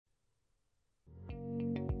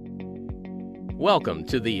Welcome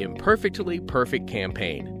to the Imperfectly Perfect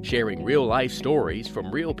campaign, sharing real-life stories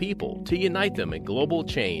from real people to unite them in global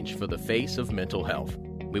change for the face of mental health.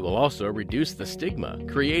 We will also reduce the stigma,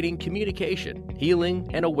 creating communication, healing,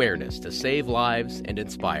 and awareness to save lives and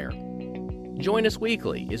inspire. Join us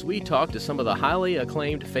weekly as we talk to some of the highly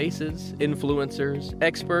acclaimed faces, influencers,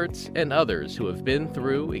 experts, and others who have been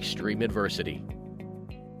through extreme adversity.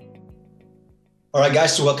 All right,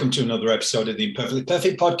 guys, so welcome to another episode of the Imperfectly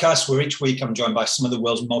Perfect podcast, where each week I'm joined by some of the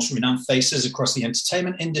world's most renowned faces across the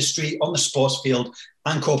entertainment industry, on the sports field,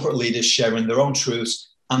 and corporate leaders sharing their own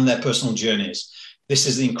truths and their personal journeys. This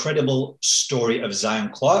is the incredible story of Zion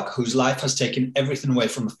Clark, whose life has taken everything away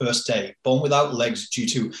from the first day. Born without legs due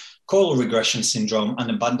to caudal regression syndrome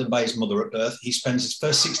and abandoned by his mother at birth, he spends his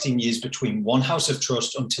first 16 years between one house of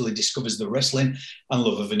trust until he discovers the wrestling and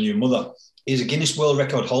love of a new mother. He's a Guinness World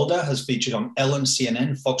Record holder, has featured on Ellen,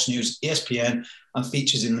 CNN, Fox News, ESPN, and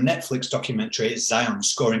features in the Netflix documentary Zion,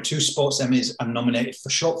 scoring 2 sports Emmys and nominated for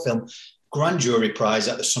short film Grand Jury Prize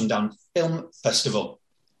at the Sundance Film Festival.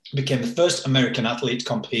 He became the first American athlete to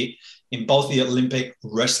compete in both the Olympic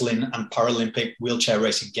wrestling and Paralympic wheelchair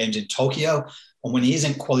racing games in Tokyo. And when he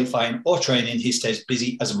isn't qualifying or training, he stays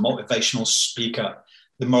busy as a motivational speaker.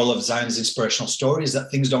 The moral of Zion's inspirational story is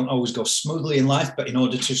that things don't always go smoothly in life, but in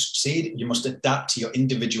order to succeed, you must adapt to your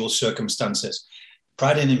individual circumstances.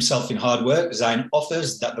 Priding himself in hard work, Zion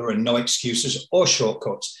offers that there are no excuses or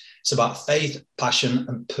shortcuts. It's about faith, passion,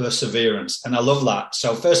 and perseverance. And I love that.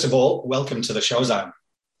 So first of all, welcome to the show, Zion.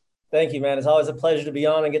 Thank you, man. It's always a pleasure to be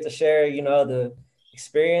on and get to share, the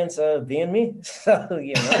experience of being me. So,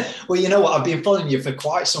 Well, you know what? I've been following you for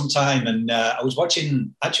quite some time. And I was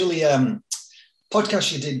watching,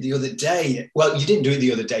 podcast you did the other day. Well, you didn't do it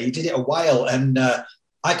the other day. You did it a while. And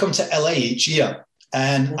I come to LA each year,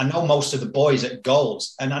 and I know most of the boys at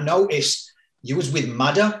Goals. And I noticed you was with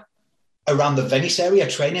Mada around the Venice area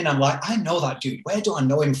training. I'm like, I know that dude. Where do I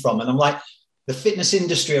know him from? And I'm like, the fitness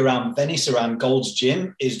industry around Venice, around Gold's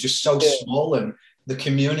Gym, is just so small, and the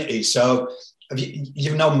community. So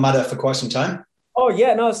you've known Mada for quite some time? Oh,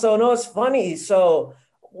 yeah. No, it's funny. So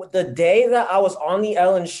the day that I was on the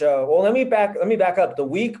Ellen show, well, let me back up. 2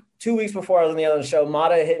 weeks before I was on the Ellen show,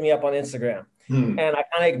 Mada hit me up on Instagram, and I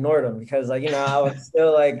kind of ignored him because, I was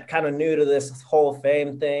still kind of new to this whole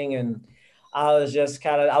fame thing, and I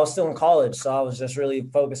was still in college, so I was just really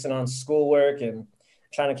focusing on schoolwork and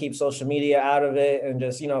trying to keep social media out of it, and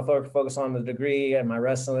just focus on the degree and my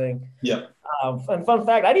wrestling. Yeah. And fun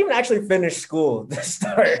fact, I didn't even actually finish school to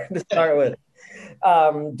start with.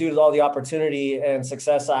 Due to all the opportunity and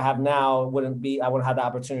success I have now, I wouldn't have the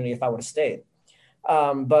opportunity if I would have stayed.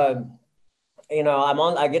 But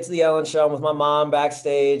I get to the Ellen show, I'm with my mom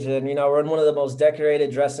backstage, and we're in one of the most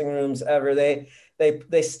decorated dressing rooms ever.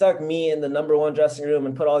 They stuck me in the number one dressing room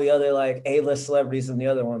and put all the other A-list celebrities in the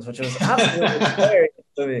other ones, which was absolutely hilarious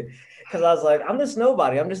to me, because I was like, I'm just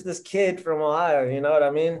nobody. I'm just this kid from Ohio. You know what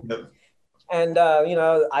I mean? Yep. And,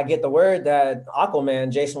 I get the word that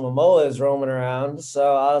Aquaman, Jason Momoa, is roaming around.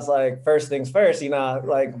 So I was like, first things first,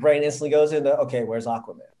 brain instantly goes into, okay, where's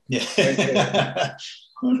Aquaman? Yeah.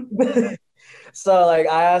 So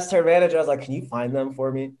I asked her manager, I was like, can you find them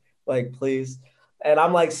for me? Please. And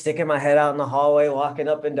I'm sticking my head out in the hallway, walking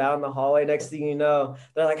up and down the hallway. Next thing you know,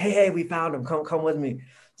 they're like, hey, we found him. Come with me.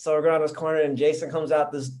 So we're going around this corner, and Jason comes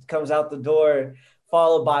out the door,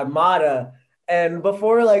 followed by Mada. And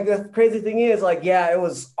before, the crazy thing is, it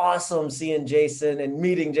was awesome seeing Jason and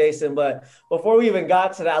meeting Jason. But before we even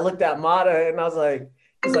got to that, I looked at Mada, and I was like,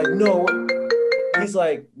 no. He's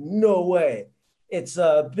like, no way. It's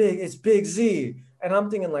Big Z. And I'm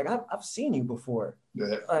thinking, I've seen you before.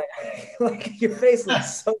 Yeah. Your face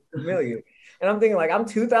looks so familiar. And I'm thinking, I'm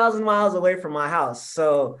 2,000 miles away from my house.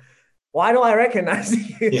 So why do I recognize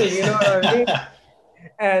you? Yeah. You know what I mean?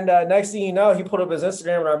 And next thing you know, he put up his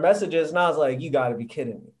Instagram and our messages, and I was like, you got to be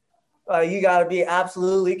kidding me. You got to be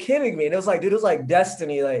absolutely kidding me. And it was dude, it was like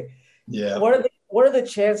destiny. Yeah. What are the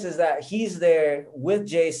chances that he's there with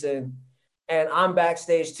Jason and I'm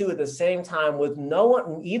backstage too at the same time, with no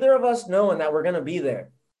one, either of us knowing that we're going to be there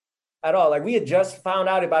at all? We had just found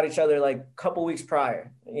out about each other a couple weeks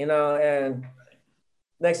prior, and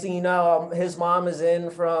next thing you know, Mada's mom was in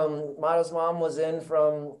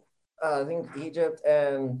from, I think, Egypt,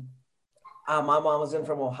 and my mom was in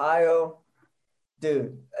from Ohio.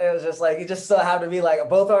 Dude, it was just it just so happened to be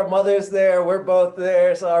both our mothers there, we're both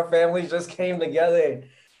there, so our families just came together,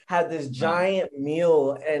 had this giant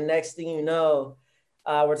meal, and next thing you know,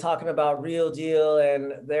 we're talking about Real Deal,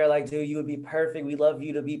 and they're like, dude, you would be perfect. We love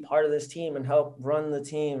you to be part of this team and help run the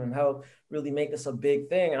team and help really make this a big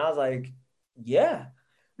thing. And I was like, yeah.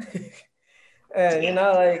 And,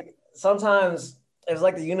 sometimes it's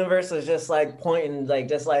like the universe is just like pointing, like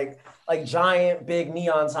just like giant big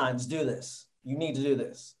neon signs. Do this. You need to do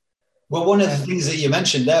this. Well, one of the things that you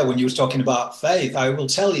mentioned there when you was talking about faith, I will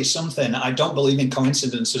tell you something. I don't believe in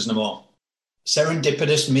coincidences no more.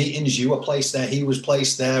 Serendipitous meetings, you were placed there, he was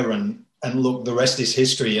placed there, and look, the rest is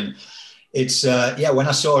history. And it's when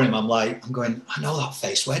I saw him, I'm going, I know that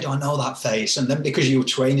face. Where do I know that face? And then because you were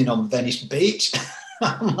training on Venice Beach,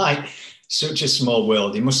 I'm like, such a small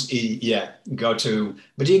world. Go to.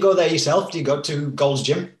 But do you go there yourself? Do you go to Gold's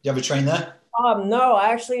Gym? Do you ever train there? No, I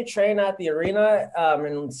actually train at the arena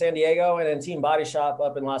in San Diego and in Team Body Shop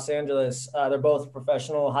up in Los Angeles. They're both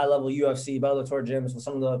professional, high-level UFC, Bellator gyms with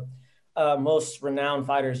some of the most renowned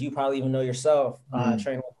fighters you probably even know yourself.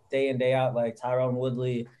 Train day in, day out, like Tyrone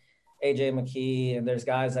Woodley, AJ McKee, and there's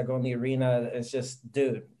guys that go in the arena. It's just,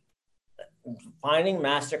 dude, finding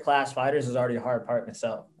masterclass fighters is already a hard part in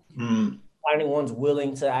itself. Finding ones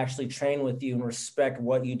willing to actually train with you and respect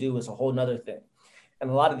what you do is a whole nother thing. And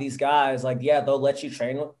a lot of these guys, they'll let you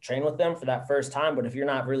train with them for that first time. But if you're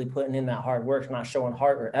not really putting in that hard work, not showing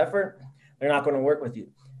heart or effort, they're not going to work with you.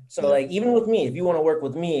 So even with me, if you want to work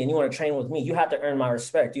with me and you want to train with me, you have to earn my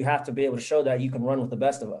respect. You have to be able to show that you can run with the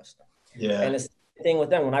best of us. Yeah. And it's the thing with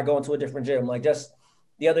them when I go into a different gym. Like just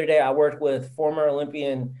the other day, I worked with former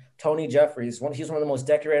Olympian Tony Jeffries. He's one of the most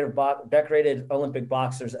decorated Olympic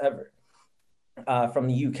boxers ever from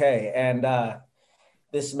the UK. And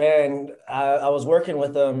this man, I was working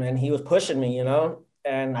with him and he was pushing me,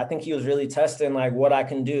 and I think he was really testing like what I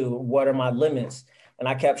can do. What are my limits? And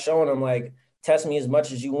I kept showing him like, test me as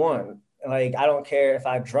much as you want. Like, I don't care if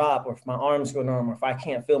I drop or if my arms go numb or if I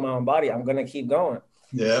can't feel my own body, I'm going to keep going.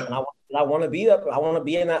 Yeah. And I want to be up. I want to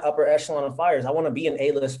be in that upper echelon of fighters. I want to be an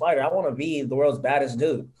A-list fighter. I want to be the world's baddest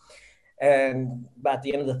dude. And at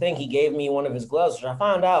the end of the thing, he gave me one of his gloves, which I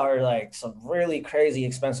found out are like some really crazy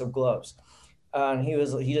expensive gloves. And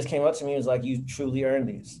he just came up to me and was like, you truly earned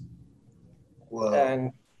these. Whoa.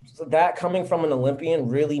 And so that coming from an Olympian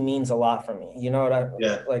really means a lot for me. You know what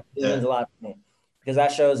it means a lot for me because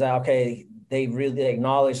that shows that, okay, they really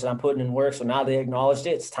acknowledge that I'm putting in work. So now they acknowledged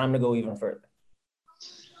it. It's time to go even further.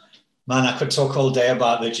 Man, I could talk all day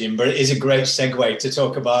about the gym, but it is a great segue to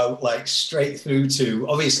talk about like straight through to,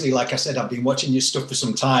 obviously, like I said, I've been watching your stuff for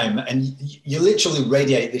some time and you literally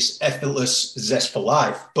radiate this effortless zest for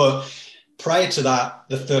life. But prior to that,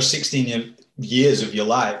 the first 16 years of your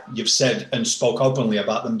life, you've said and spoke openly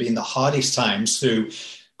about them being the hardest times through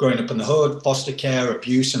growing up in the hood, foster care,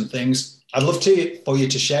 abuse and things. I'd love for you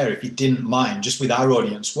to share, if you didn't mind, just with our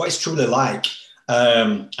audience, what it's truly like.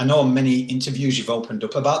 I know in many interviews you've opened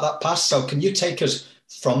up about that past. So can you take us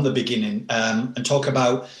from the beginning and talk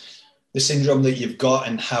about the syndrome that you've got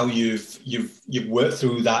and how you've worked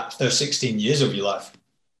through that first 16 years of your life?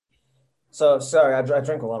 So sorry, I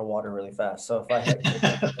drink a lot of water really fast. So if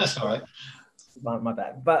I that's all right. My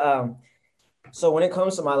bad. But so when it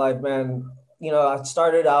comes to my life, man, I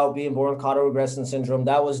started out being born with cauda-regressing syndrome.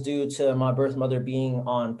 That was due to my birth mother being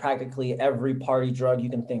on practically every party drug you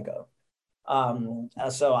can think of.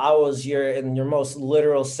 So I was in your most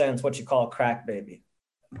literal sense, what you call a crack baby.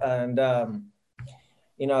 And,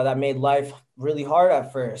 that made life really hard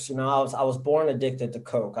at first. I was born addicted to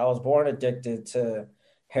coke. I was born addicted to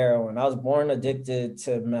heroin. I was born addicted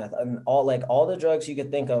to meth and all the drugs you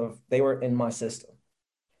could think of, they were in my system.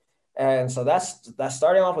 And so that's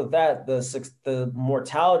starting off with that, the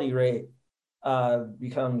mortality rate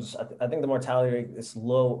becomes, I think the mortality rate is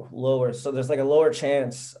lower. So there's like a lower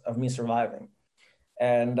chance of me surviving.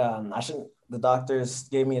 And the doctors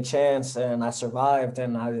gave me a chance and I survived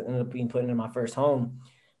and I ended up being put in my first home.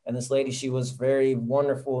 And this lady, she was very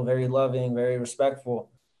wonderful, very loving, very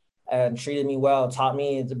respectful, and treated me well, taught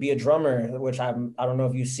me to be a drummer, which I don't know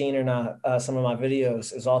if you've seen or not, some of my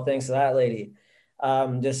videos. It's all thanks to that lady.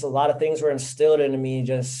 Just a lot of things were instilled into me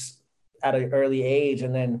just at an early age.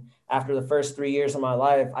 And then after the first 3 years of my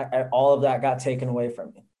life, all of that got taken away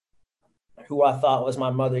from me. Who I thought was my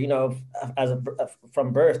mother,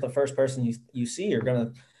 from birth, the first person you see, you're going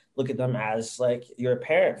to look at them as like your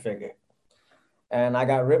parent figure. And I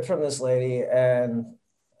got ripped from this lady. And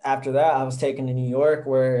after that, I was taken to New York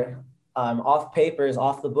where I'm off papers,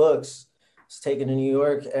 off the books, was taken to New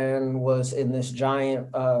York and was in this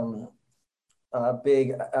giant,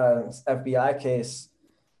 big FBI case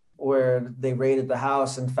where they raided the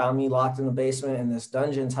house and found me locked in the basement in this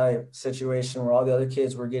dungeon type situation where all the other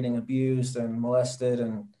kids were getting abused and molested.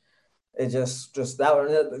 And it just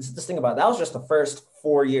think about it, that was just the first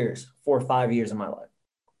 4 or 5 years of my life.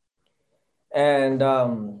 And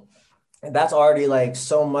that's already like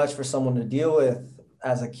so much for someone to deal with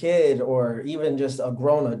as a kid or even just a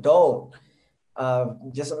grown adult.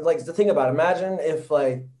 Just like to think about it. Imagine if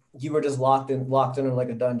like you were just locked in like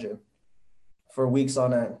a dungeon for weeks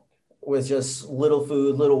on end with just little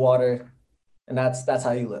food, little water, and that's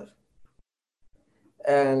how you live.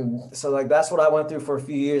 And so like that's what I went through for a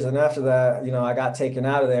few years. And after that, I got taken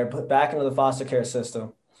out of there, put back into the foster care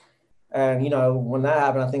system. And when that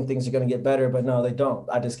happened, I think things are going to get better, but no, they don't.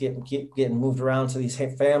 I just keep getting moved around to these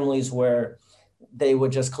families where they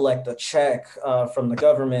would just collect a check from the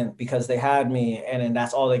government because they had me, and then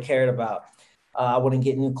that's all they cared about. I wouldn't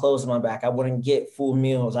get new clothes on my back. I wouldn't get full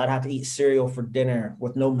meals. I'd have to eat cereal for dinner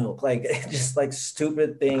with no milk. Like just like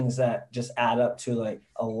stupid things that just add up to like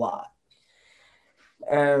a lot.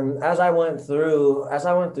 And as I went through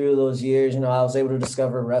those years, I was able to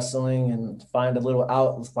discover wrestling and find a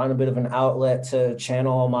bit of an outlet to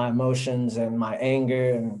channel all my emotions and my anger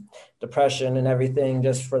and depression and everything,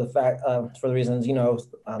 just for the reasons,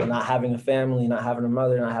 not having a family, not having a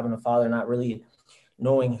mother, not having a father, not really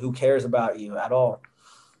knowing who cares about you at all.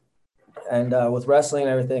 And with wrestling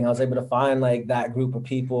and everything, I was able to find like that group of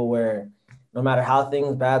people where no matter how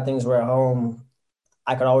bad things were at home,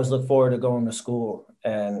 I could always look forward to going to school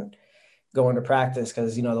and going to practice,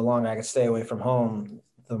 because the longer I could stay away from home,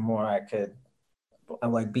 the more I could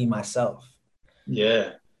like be myself.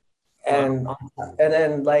 Yeah. And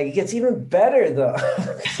then like it gets even better though.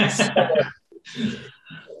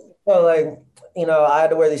 So like I had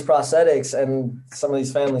to wear these prosthetics, and some of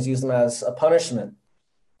these families use them as a punishment,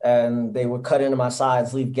 and they would cut into my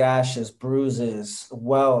sides, leave gashes, bruises,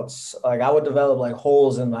 welts. Like I would develop like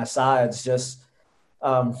holes in my sides just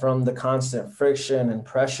from the constant friction and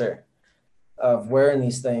pressure of wearing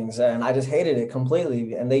these things. And I just hated it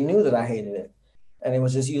completely. And they knew that I hated it. And it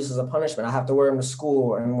was just used as a punishment. I have to wear them to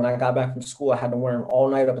school. And when I got back from school, I had to wear them all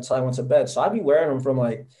night up until I went to bed. So I'd be wearing them from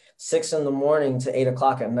like 6 a.m. to 8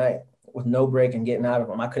 o'clock at night with no break and getting out of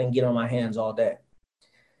them. I couldn't get on my hands all day.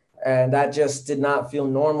 And that just did not feel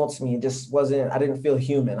normal to me. It just wasn't, I didn't feel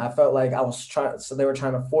human. I felt like they were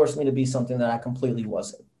trying to force me to be something that I completely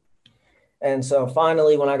wasn't. And so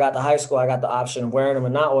finally, when I got to high school, I got the option of wearing them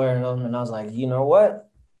and not wearing them. And I was like, you know what?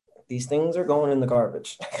 These things are going in the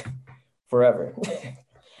garbage forever.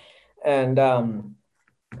 And,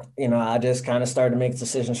 I just kind of started to make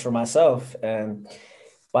decisions for myself. And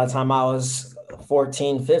by the time I was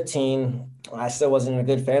 14, 15, I still wasn't in a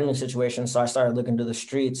good family situation. So I started looking to the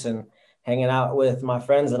streets and hanging out with my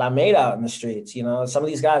friends that I made out in the streets. Some of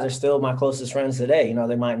these guys are still my closest friends today.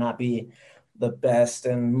 They might not be the best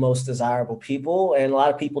and most desirable people, and a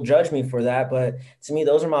lot of people judge me for that, but to me,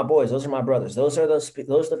 those are my boys, those are my brothers, those are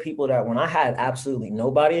the people that when I had absolutely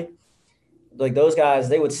nobody, like those guys,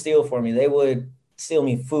 they would steal for me. They would steal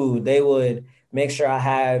me food. They would make sure I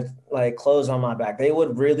had like clothes on my back. They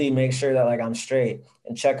would really make sure that like I'm straight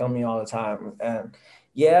and check on me all the time. And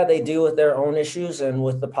yeah, they deal with their own issues, and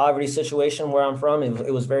with the poverty situation where I'm from,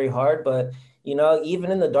 it was very hard, but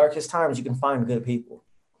even in the darkest times, you can find good people.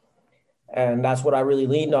 And that's what I really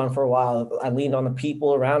leaned on for a while. I leaned on the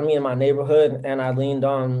people around me in my neighborhood, and I leaned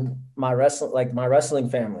on my wrestling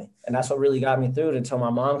family. And that's what really got me through it until my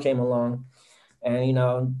mom came along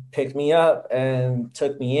and, picked me up and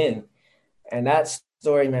took me in. And that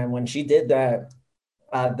story, man, when she did that,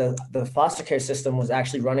 the foster care system was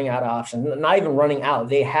actually running out of options. Not even running out.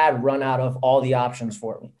 They had run out of all the options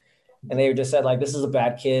for me. And they just said, like, this is a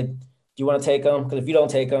bad kid. Do you want to take him? Because if you don't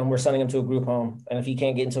take him, we're sending him to a group home. And if he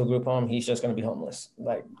can't get into a group home, he's just going to be homeless.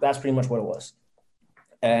 Like, that's pretty much what it was.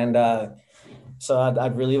 And so I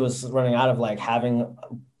really was running out of like having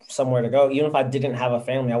somewhere to go. Even if I didn't have a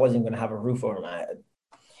family, I wasn't going to have a roof over my head.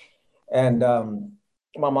 And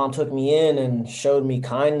my mom took me in and showed me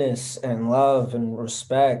kindness and love and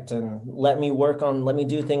respect, and let me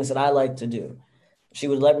do things that I like to do. She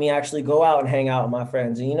would let me actually go out and hang out with my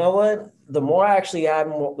friends. And you know what? The more I actually had,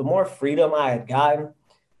 the more freedom I had gotten,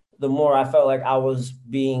 the more I felt like I was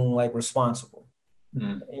being like responsible.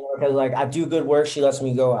 Because like I do good work, she lets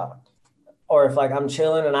me go out. Or if like I'm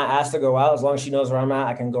chilling and I ask to go out, as long as she knows where I'm at,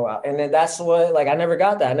 I can go out. And then that's what, like, I never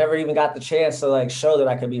got that. I never even got the chance to like show that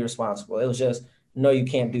I could be responsible. It was just, no, you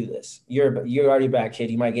can't do this. You're already a bad kid.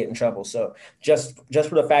 You might get in trouble. So just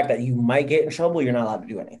for the fact that you might get in trouble, you're not allowed to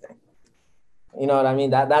do anything. You know what I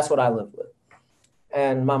mean? That's what I lived with.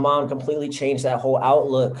 And my mom completely changed that whole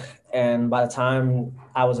outlook. And by the time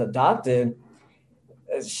I was adopted,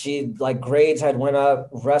 she like grades had went up,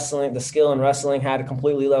 wrestling, the skill in wrestling had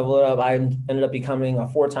completely leveled up. I ended up becoming a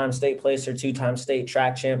 4-time state placer, 2-time state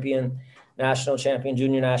track champion, national champion,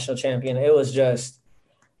 junior national champion. It was just,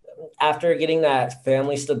 after getting that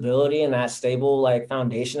family stability and that stable like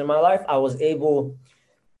foundation in my life, I was able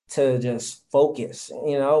to just focus,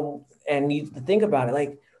 and you think about it,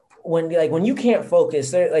 like, when you can't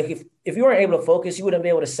focus, like if you weren't able to focus, you wouldn't be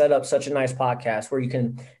able to set up such a nice podcast where you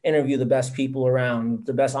can interview the best people around,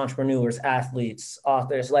 the best entrepreneurs, athletes,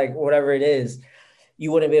 authors, like whatever it is.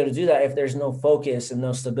 You wouldn't be able to do that if there's no focus and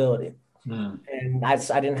no stability. And I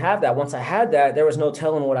didn't have that. Once I had that, there was no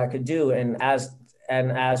telling what I could do. And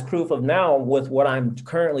as proof of now with what I'm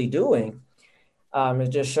currently doing, it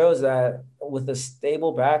just shows that with a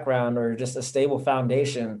stable background or just a stable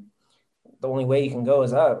foundation, the only way you can go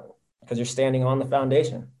is up because you're standing on the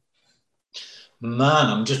foundation. Man,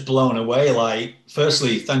 I'm just blown away. Like,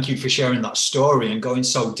 firstly, thank you for sharing that story and going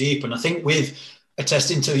so deep. And I think with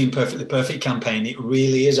Attesting to the Imperfectly Perfect campaign, it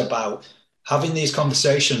really is about having these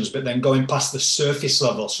conversations, but then going past the surface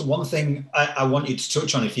level. So one thing I want you to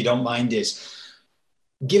touch on, if you don't mind, is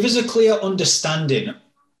give us a clear understanding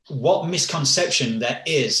what misconception there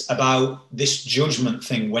is about this judgment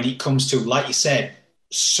thing when it comes to, like you said,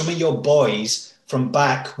 some of your boys from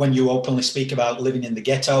back when you openly speak about living in the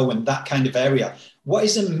ghetto and that kind of area. What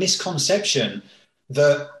is a misconception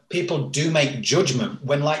that people do make judgment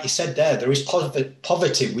when, like you said there is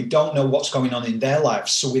poverty. We don't know what's going on in their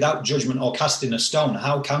lives. So without judgment or casting a stone,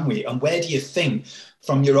 how can we? And where do you think,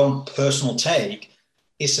 from your own personal take,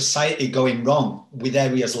 is society going wrong with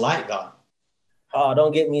areas like that? Oh,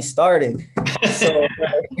 don't get me started. So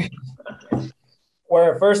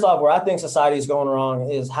first off, where I think society is going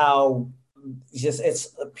wrong is how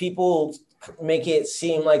it's people make it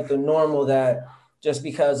seem like the normal that just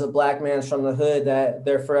because a black man's from the hood that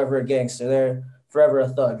they're forever a gangster, they're forever a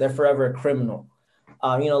thug, they're forever a criminal.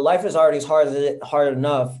 Life is already hard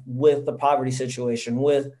enough with the poverty situation,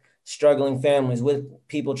 with struggling families, with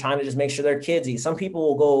people trying to just make sure their kids eat. Some people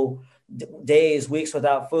will go days, weeks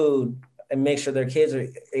without food and make sure their kids are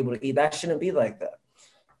able to eat. That shouldn't be like that.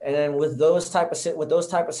 And then with those type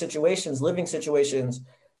of situations, living situations,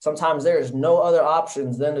 sometimes there is no other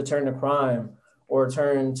options than to turn to crime or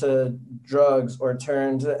turn to drugs or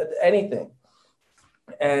turn to anything.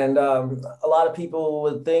 And a lot of people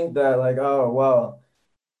would think that like, oh, well,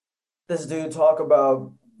 this dude talk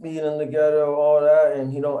about being in the ghetto, all that,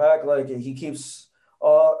 and he don't act like it. He keeps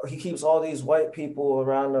all these white people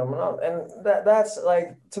around him. And that's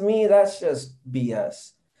like, to me, that's just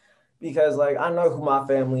BS. Because like, I know who my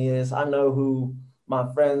family is. I know who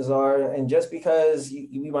my friends are. And just because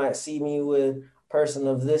you might see me with a person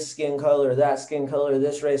of this skin color, that skin color,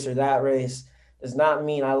 this race or that race, does not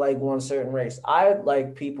mean I like one certain race. I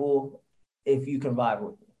like people if you can vibe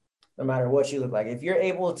with me, no matter what you look like. If you're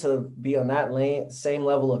able to be on that same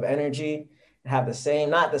level of energy, have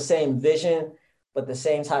not the same vision, but the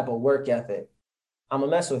same type of work ethic, I'm gonna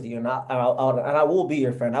mess with you, and I will be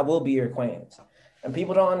your friend. I will be your acquaintance. And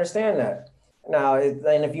people don't understand that. Now,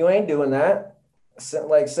 and if you ain't doing that,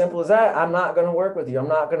 like simple as that, I'm not gonna work with you. I'm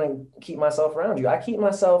not gonna keep myself around you. I keep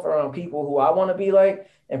myself around people who I want to be like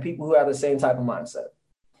and people who have the same type of mindset.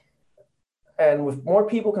 And if more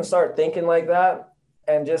people can start thinking like that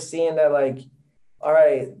and just seeing that, like, all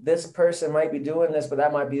right, this person might be doing this, but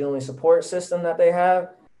that might be the only support system that they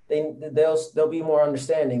have, they'll be more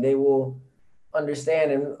understanding. They will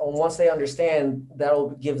understand. And once they understand,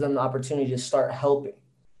 that'll give them the opportunity to start helping.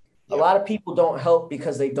 Yeah. A lot of people don't help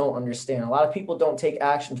because they don't understand. A lot of people don't take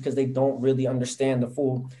action because they don't really understand the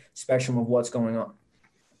full spectrum of what's going on.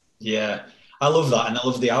 Yeah, I love that. And I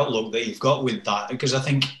love the outlook that you've got with that, because I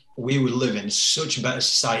think we would live in such a better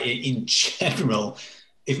society in general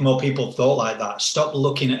if more people thought like that. Stop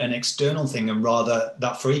looking at an external thing and rather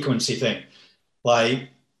that frequency thing. Like,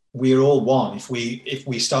 we're all one. If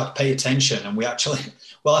we start to pay attention and we actually,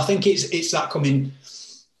 well, I think it's that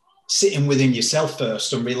sitting within yourself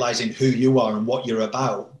first and realizing who you are and what you're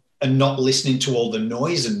about, and not listening to all the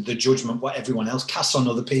noise and the judgment what everyone else casts on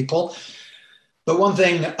other people. But one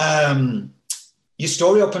thing, your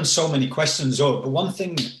story opens so many questions up. But one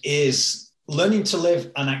thing is learning to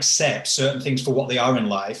live and accept certain things for what they are in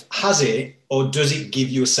life. Has it, or does it give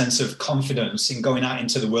you a sense of confidence in going out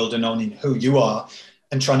into the world and owning who you are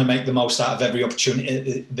and trying to make the most out of every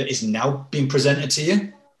opportunity that is now being presented to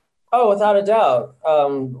you? Oh, without a doubt.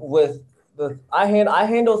 I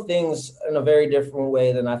handle things in a very different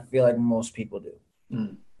way than I feel like most people do.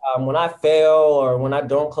 When I fail, or when I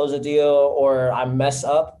don't close a deal, or I mess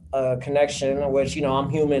up a connection, which, I'm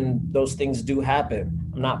human, those things do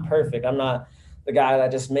happen. I'm not perfect. I'm not the guy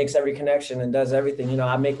that just makes every connection and does everything.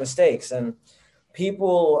 I make mistakes, and a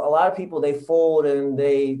lot of people, they fold and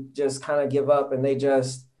they just kind of give up, and they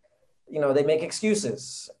just, they make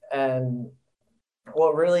excuses. And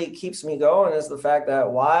what really keeps me going is the fact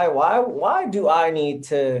that why do I need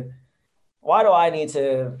to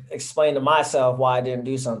explain to myself why I didn't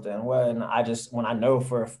do something when I know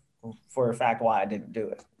for for a fact why I didn't do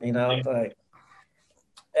it, you know, like,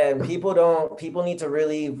 and people need to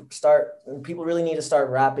really start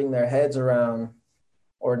wrapping their heads around,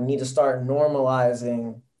 or need to start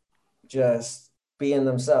normalizing just being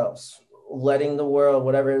themselves, letting the world,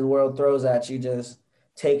 whatever the world throws at you, just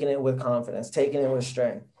taking it with confidence, taking it with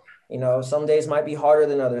strength. You know, some days might be harder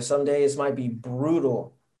than others. Some days might be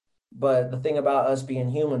brutal. But the thing about us being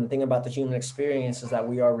human, the thing about the human experience is that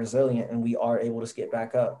we are resilient and we are able to get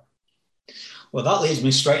back up. Well, that leads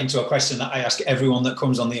me straight into a question that I ask everyone that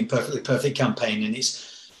comes on the Imperfectly Perfect campaign. And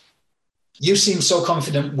it's, you seem so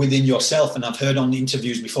confident within yourself. And I've heard on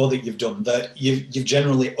interviews before that you've done that you've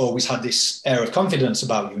generally always had this air of confidence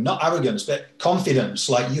about you, not arrogance, but confidence,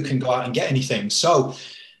 like you can go out and get anything. So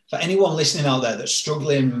for anyone listening out there that's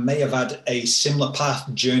struggling, may have had a similar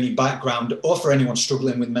path, journey, background, or for anyone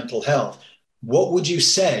struggling with mental health, what would you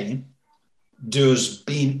say does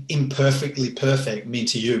being imperfectly perfect mean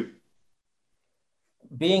to you?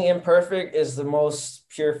 Being imperfect is the most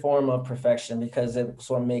pure form of perfection, because it's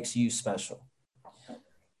what makes you special.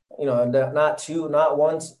 You know, not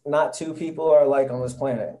two people are alike on this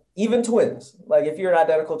planet. Even twins. Like if you're an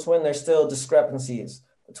identical twin, there's still discrepancies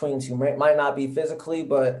between two. Might not be physically,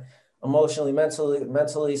 but emotionally,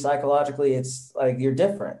 mentally, psychologically, it's like you're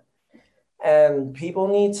different. And people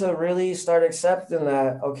need to really start accepting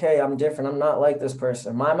that, okay, I'm different. I'm not like this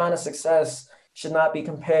person. My amount of success should not be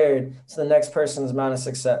compared to the next person's amount of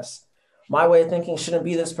success. My way of thinking shouldn't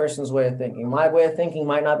be this person's way of thinking. My way of thinking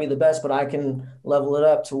might not be the best, but I can level it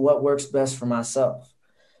up to what works best for myself.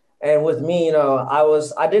 And with me, you know,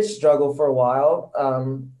 I did struggle for a while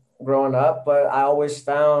growing up, but I always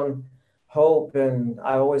found hope, and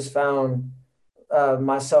I always found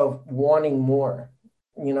myself wanting more.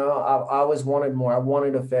 You know, I always wanted more. I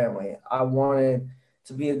wanted a family. I wanted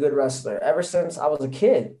to be a good wrestler ever since I was a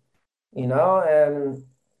kid, you know, and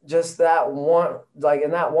just that want, like,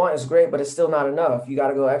 and that want is great, but it's still not enough. You got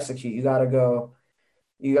to go execute.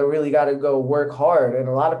 You really got to go work hard. And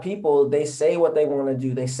a lot of people, they say what they want to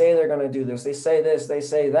do. They say they're going to do this. They say this, they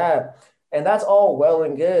say that. And that's all well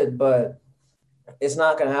and good, but it's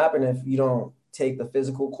not going to happen if you don't take the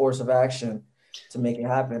physical course of action to make it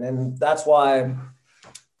happen. And that's why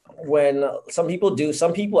when some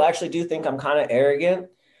people actually do think I'm kind of arrogant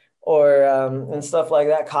or and stuff like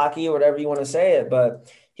that, cocky, or whatever you want to say it.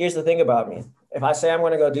 But here's the thing about me. If I say I'm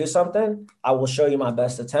going to go do something, I will show you my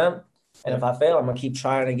best attempt. And if I fail, I'm going to keep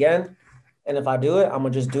trying again. And if I do it, I'm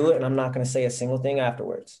going to just do it. And I'm not going to say a single thing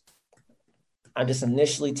afterwards. I just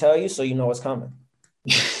initially tell you so you know what's coming.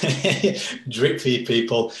 Drip feed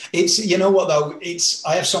people. It's, you know what though,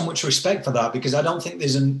 I have so much respect for that, because I don't think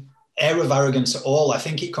there's an air of arrogance at all. I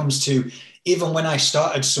think it comes to, even when I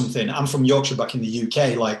started something, I'm from Yorkshire back in the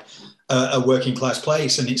UK, like a working class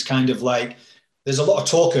place. And it's kind of like, there's a lot of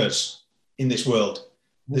talkers in this world.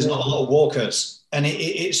 There's not a lot of walkers. And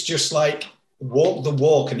it's just like, walk the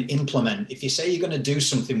walk and implement. If you say you're going to do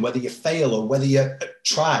something, whether you fail or whether you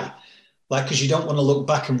try, like, because you don't want to look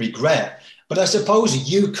back and regret. But I suppose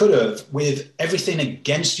you could have, with everything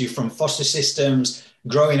against you from foster systems,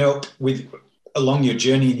 growing up with, along your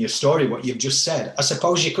journey and your story, what you've just said, I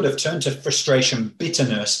suppose you could have turned to frustration,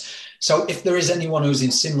 bitterness. So if there is anyone who's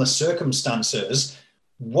in similar circumstances,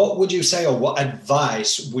 what would you say, or what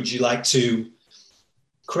advice would you like to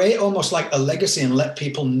create, almost like a legacy, and let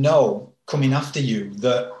people know coming after you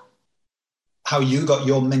that how you got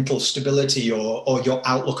your mental stability or your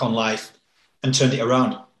outlook on life and turned it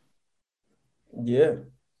around? Yeah.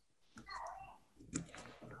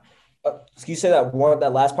 Can you say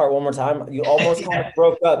that last part one more time? You almost kind of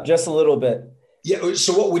broke up just a little bit. Yeah.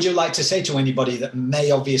 So what would you like to say to anybody that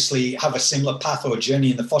may obviously have a similar path or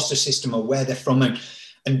journey in the foster system, or where they're from,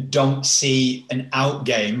 and don't see an out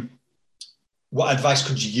game? What advice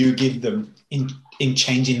could you give them in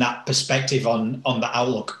changing that perspective on the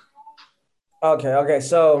outlook? Okay.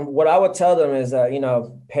 So what I would tell them is that, you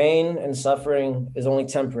know, pain and suffering is only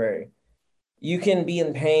temporary. You can be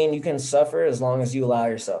in pain, you can suffer as long as you allow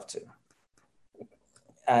yourself to.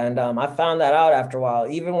 And I found that out after a while.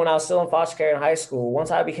 Even when I was still in foster care in high school,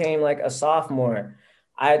 once I became like a sophomore,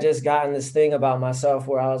 I had just gotten this thing about myself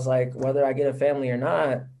where I was like, whether I get a family or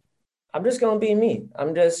not, I'm just going to be me.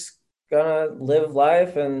 I'm just going to live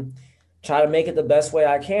life and try to make it the best way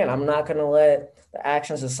I can. I'm not going to let the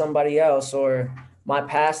actions of somebody else or my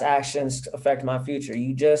past actions affect my future.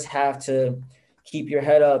 You just have to keep your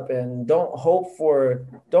head up and don't hope for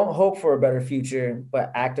a better future,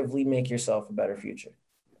 but actively make yourself a better future.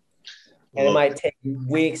 And it might take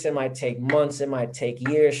weeks, it might take months, it might take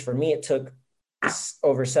years. For me, it took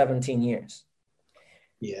over 17 years.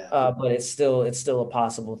 Yeah. But it's still a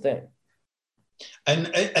possible thing. And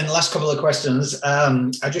last couple of questions.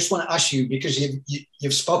 I just want to ask you, because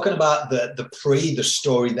you've spoken about the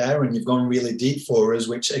story there, and you've gone really deep for us,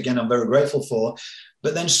 which again I'm very grateful for.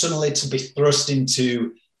 But then suddenly to be thrust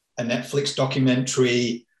into a Netflix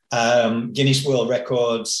documentary, Guinness World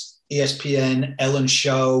Records, ESPN, Ellen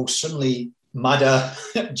Show, suddenly Mada,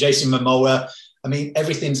 Jason Momoa. I mean,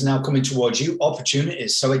 everything's now coming towards you,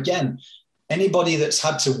 opportunities. So again, anybody that's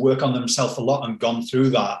had to work on themselves a lot and gone through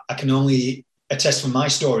that, I can only attest from my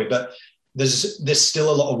story, but there's still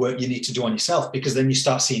a lot of work you need to do on yourself, because then you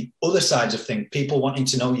start seeing other sides of things, people wanting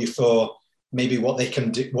to know you for maybe what they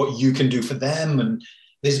can do, what you can do for them. And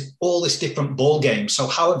there's all this different ball game. So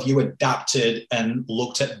how have you adapted and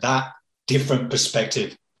looked at that different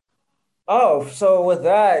perspective? Oh, so with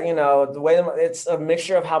that, the way it's a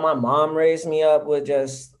mixture of how my mom raised me up with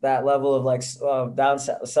just that level of like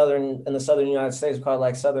southern in the southern United States, we call it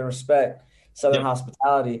like southern respect, southern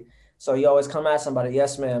hospitality. So you always come at somebody,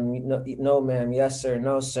 yes, ma'am, no, ma'am, yes, sir,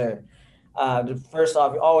 no, sir. First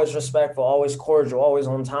off, you're always respectful, always cordial, always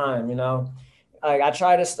on time. Like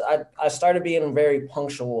I started being very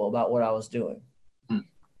punctual about what I was doing.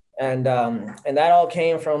 And that all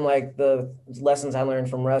came from like the lessons I learned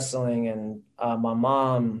from wrestling and my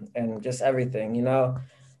mom and just everything,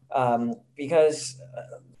 because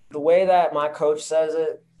the way that my coach says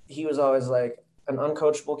it, he was always like, an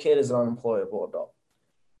uncoachable kid is an unemployable adult.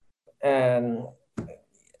 And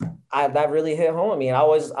that really hit home with me. And I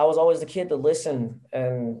was always the kid to listen,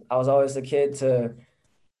 and I was always the kid to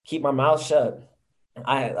keep my mouth shut.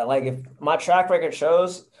 If my track record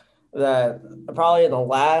shows that probably in the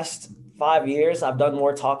last 5 years, I've done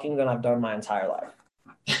more talking than I've done my entire life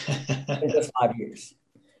in just 5 years.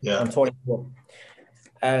 Yeah, I'm 24,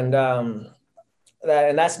 and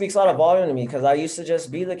that speaks a lot of volume to me, because I used to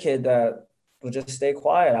just be the kid that would just stay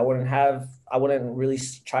quiet. I wouldn't really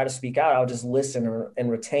try to speak out. I would just listen and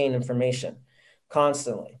retain information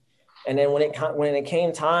constantly. And then when it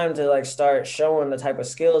came time to like start showing the type of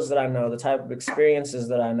skills that I know, the type of experiences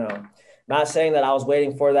that I know, not saying that I was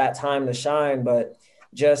waiting for that time to shine, but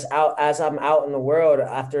just as I'm out in the world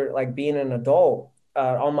after like being an adult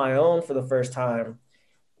on my own for the first time,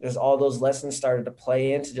 there's all those lessons started to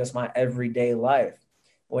play into just my everyday life.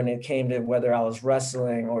 When it came to whether I was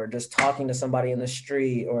wrestling or just talking to somebody in the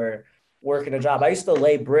street or working a job. I used to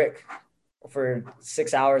lay brick for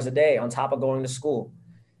 6 hours a day on top of going to school.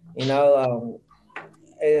 It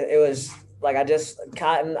was like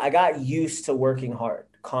I got used to working hard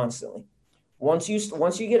constantly. Once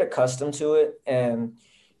you get accustomed to it and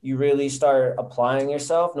you really start applying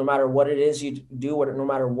yourself, no matter what it is you do, no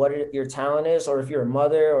matter what your talent is, or if you're a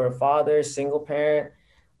mother or a father, single parent,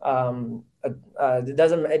 it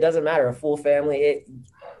doesn't matter, a full family.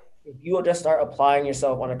 If you will just start applying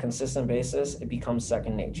yourself on a consistent basis, it becomes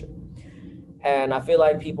second nature. And I feel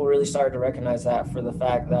like people really started to recognize that, for the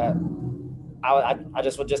fact that I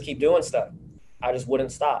just would just keep doing stuff. I just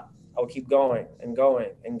wouldn't stop. I would keep going and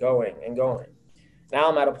going and going and going. Now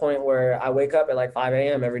I'm at a point where I wake up at like 5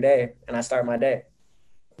 a.m. every day and I start my day.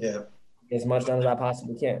 Yeah. As much done as I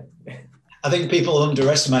possibly can. I think people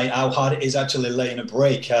underestimate how hard it is actually laying a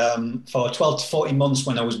break. For 12 to 14 months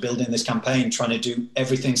when I was building this campaign, trying to do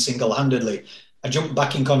everything single-handedly, I jumped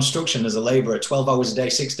back in construction as a labourer, 12 hours a day,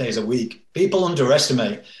 6 days a week. People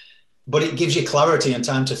underestimate, but it gives you clarity and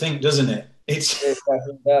time to think, doesn't it? It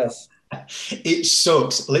definitely does. It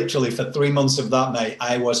sucks. Literally for 3 months of that, mate,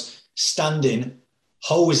 I was standing,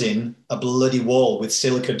 hosing a bloody wall with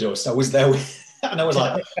silica dust. I was there and I was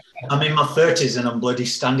like, I'm in my 30s and I'm bloody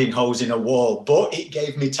standing hosing a wall. But it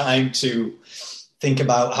gave me time to think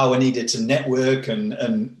about how I needed to network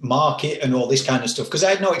and market and all this kind of stuff, because I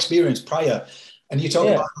had no experience prior. And you talk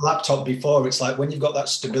about the laptop before. It's like when you've got that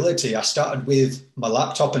stability. I started with my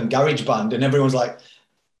laptop and GarageBand, and everyone's like,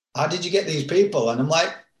 how did you get these people? And I'm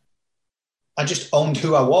like, I just owned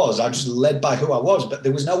who I was. I just led by who I was, but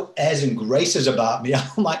there was no airs and graces about me.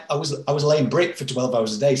 I'm like, I was laying brick for 12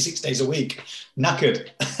 hours a day, 6 days a week, knackered.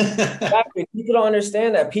 Exactly. People don't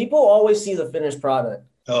understand that. People always see the finished product.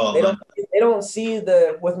 Oh, they don't see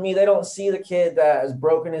with me, they don't see the kid that has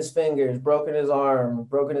broken his fingers, broken his arm,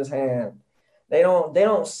 broken his hand. They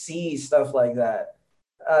don't see stuff like that.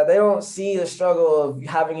 They don't see the struggle of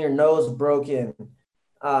having your nose broken.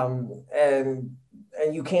 And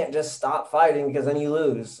you can't just stop fighting, because then you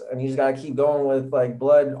lose, and you just got to keep going with like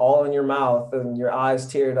blood all in your mouth and your eyes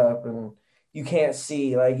teared up and you can't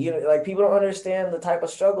see. Like people don't understand the type of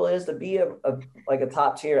struggle it is to be a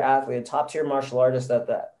top tier athlete, a top tier martial artist at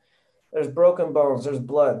that. There's broken bones, there's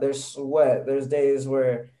blood, there's sweat, there's days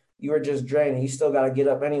where you are just drained and you still got to get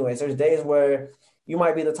up anyways. There's days where you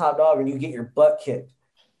might be the top dog and you get your butt kicked.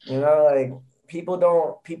 Like people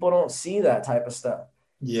don't see that type of stuff.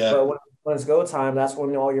 Yeah. But when it's go time, that's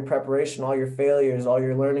when all your preparation, all your failures, all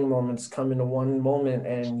your learning moments come into one moment,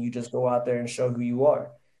 and you just go out there and show who you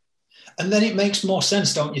are. And then it makes more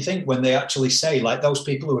sense, don't you think, when they actually say, like, those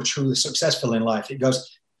people who are truly successful in life, it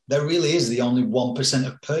goes, there really is the only 1%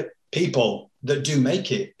 of people that do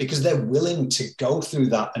make it, because they're willing to go through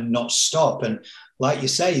that and not stop. And like you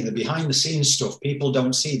say, the behind the scenes stuff people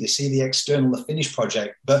don't see. They see the external, the finished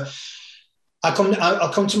project. But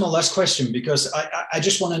I'll come to my last question, because I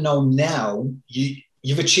just want to know now,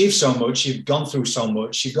 you've achieved so much, you've gone through so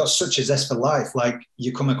much, you've got such a zest for life, like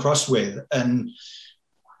you come across with, and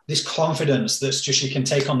this confidence that's just, you can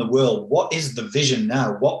take on the world. What is the vision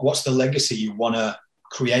now? What's the legacy you want to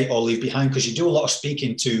create or leave behind? Because you do a lot of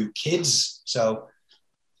speaking to kids. So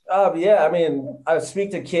yeah, I mean, I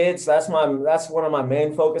speak to kids. That's one of my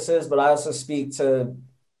main focuses, but I also speak to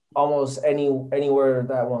almost anywhere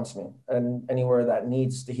that wants me and anywhere that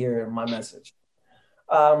needs to hear my message.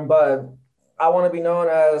 But I want to be known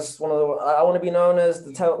as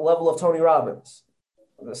the level of Tony Robbins,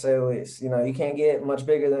 to say the least. You know, you can't get much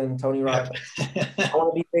bigger than Tony Robbins. I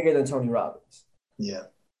want to be bigger than Tony Robbins. Yeah.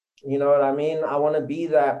 You know what I mean? I want to be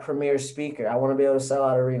that premier speaker. I want to be able to sell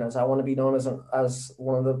out arenas. I want to be known as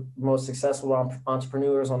one of the most successful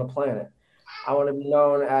entrepreneurs on the planet. I want to be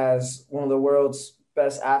known as one of the world's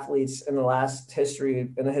best athletes in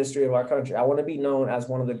the history of our country. I want to be known as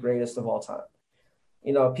one of the greatest of all time.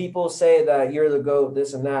 You know, people say that you're the GOAT,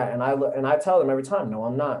 this and that, and I tell them every time, no,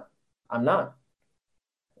 I'm not. I'm not.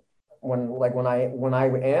 When I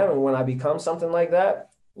am and when I become something like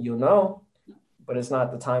that, you'll know. But it's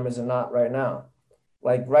not, the time is not right now.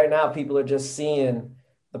 Like right now, people are just seeing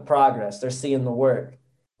the progress. They're seeing the work.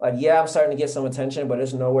 Like, yeah, I'm starting to get some attention, but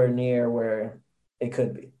it's nowhere near where it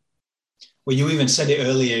could be. Well, you even said it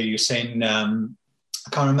earlier. You're saying, I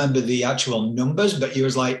can't remember the actual numbers, but you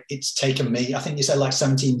was like, it's taken me, I think you said like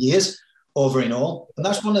 17 years over in all. And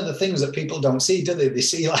that's one of the things that people don't see, do they? They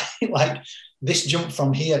see like this jump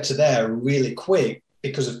from here to there really quick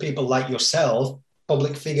because of people like yourself,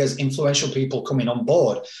 public figures, influential people coming on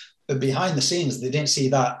board. But behind the scenes, they didn't see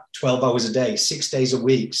that 12 hours a day, 6 days a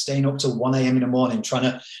week, staying up till 1 a.m. in the morning, trying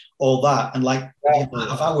to all that. And like the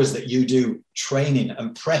amount of hours that you do training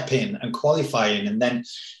and prepping and qualifying. And then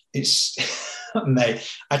it's, mate,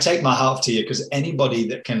 I take my hat off to you, because anybody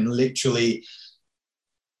that can literally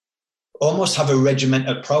almost have a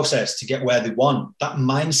regimented process to get where they want, that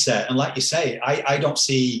mindset. And like you say, I don't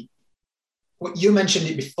see, well, you mentioned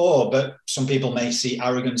it before, but some people may see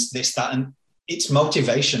arrogance, this, that, and it's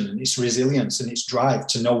motivation, it's resilience, and it's drive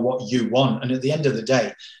to know what you want. And at the end of the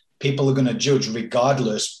day, people are going to judge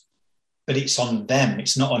regardless, but it's on them.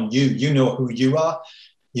 It's not on you. You know who you are,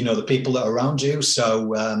 you know the people that are around you.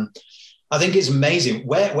 So I think it's amazing.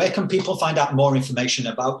 Where can people find out more information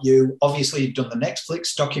about you? Obviously, you've done the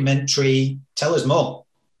Netflix documentary. Tell us more.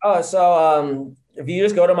 Oh, so if you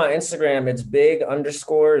just go to my Instagram, it's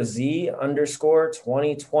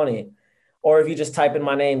big_Z_2020. Or if you just type in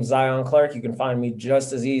my name, Zion Clark, you can find me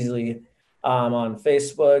just as easily on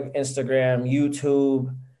Facebook, Instagram,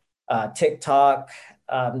 YouTube, TikTok.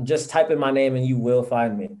 Just type in my name and you will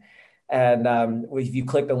find me. And if you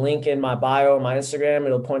click the link in my bio on my Instagram,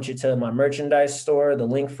 it'll point you to my merchandise store, the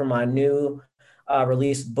link for my new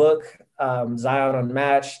released book, Zion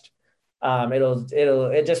Unmatched.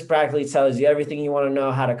 It just practically tells you everything you want to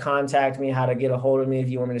know, how to contact me, how to get a hold of me if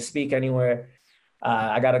you want me to speak anywhere.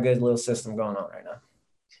 I got a good little system going on right now.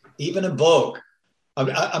 Even a book.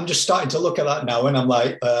 I'm just starting to look at that now, and I'm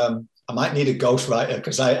like, I might need a ghostwriter,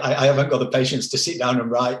 because I haven't got the patience to sit down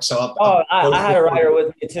and write. So I had a writer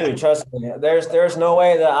with me too. Trust me. There's no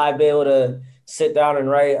way that I'd be able to sit down and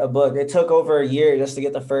write a book. It took over a year just to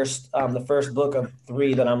get the first book of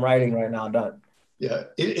 3 that I'm writing right now done. Yeah,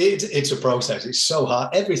 it's a process. It's so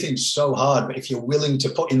hard. Everything's so hard, but if you're willing to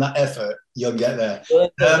put in that effort, you'll get there.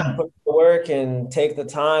 Put the work and take the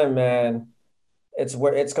time, man.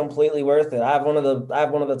 It's completely worth it. I have one of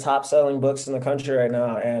the top selling books in the country right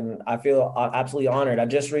now, and I feel absolutely honored. I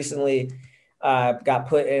just recently got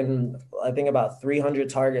put in, I think, about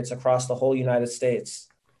 300 targets across the whole United States,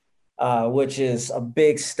 which is a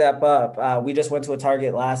big step up. We just went to a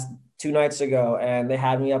Target 2 nights ago, and they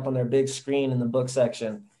had me up on their big screen in the book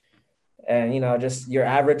section. And, just your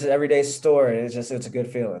average everyday store, it's a good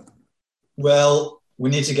feeling. Well, we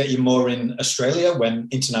need to get you more in Australia when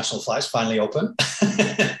international flights finally open.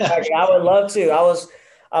 I would love to. I was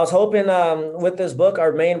hoping with this book,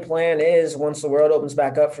 our main plan is, once the world opens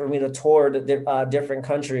back up, for me to tour the different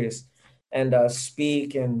countries and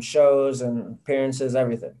speak and shows and appearances,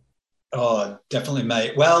 everything. Oh, definitely,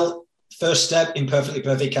 mate. Well, first step, Imperfectly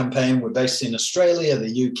Perfect campaign. We're based in Australia,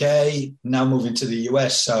 the UK, now moving to the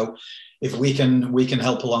US. So if we can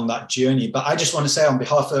help along that journey. But I just want to say, on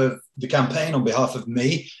behalf of the campaign, on behalf of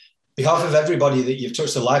me, behalf of everybody that you've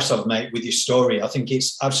touched the lives of, mate, with your story, I think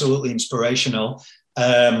it's absolutely inspirational.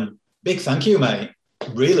 Big thank you, mate.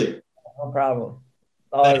 Really. No problem.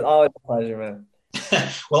 Always a pleasure, man.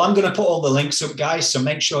 Well, I'm going to put all the links up, guys. So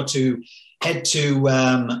make sure to head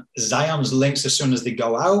to Zion's links as soon as they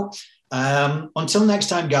go out. Until next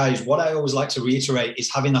time, guys, what I always like to reiterate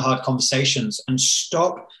is having the hard conversations and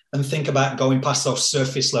stop and think about going past those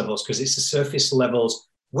surface levels, because it's the surface levels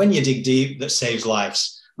when you dig deep that saves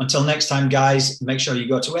lives. Until next time, guys, make sure you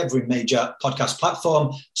go to every major podcast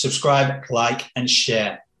platform, subscribe, like, and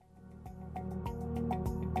share.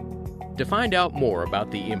 To find out more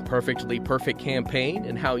about the Imperfectly Perfect campaign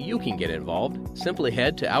and how you can get involved, simply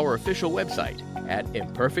head to our official website at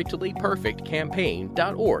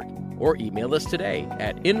imperfectlyperfectcampaign.org or email us today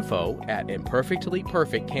at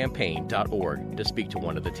info@imperfectlyperfectcampaign.org to speak to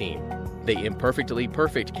one of the team. The Imperfectly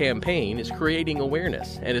Perfect campaign is creating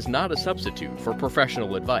awareness and is not a substitute for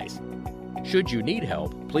professional advice. Should you need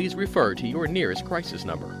help, please refer to your nearest crisis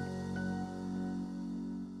number.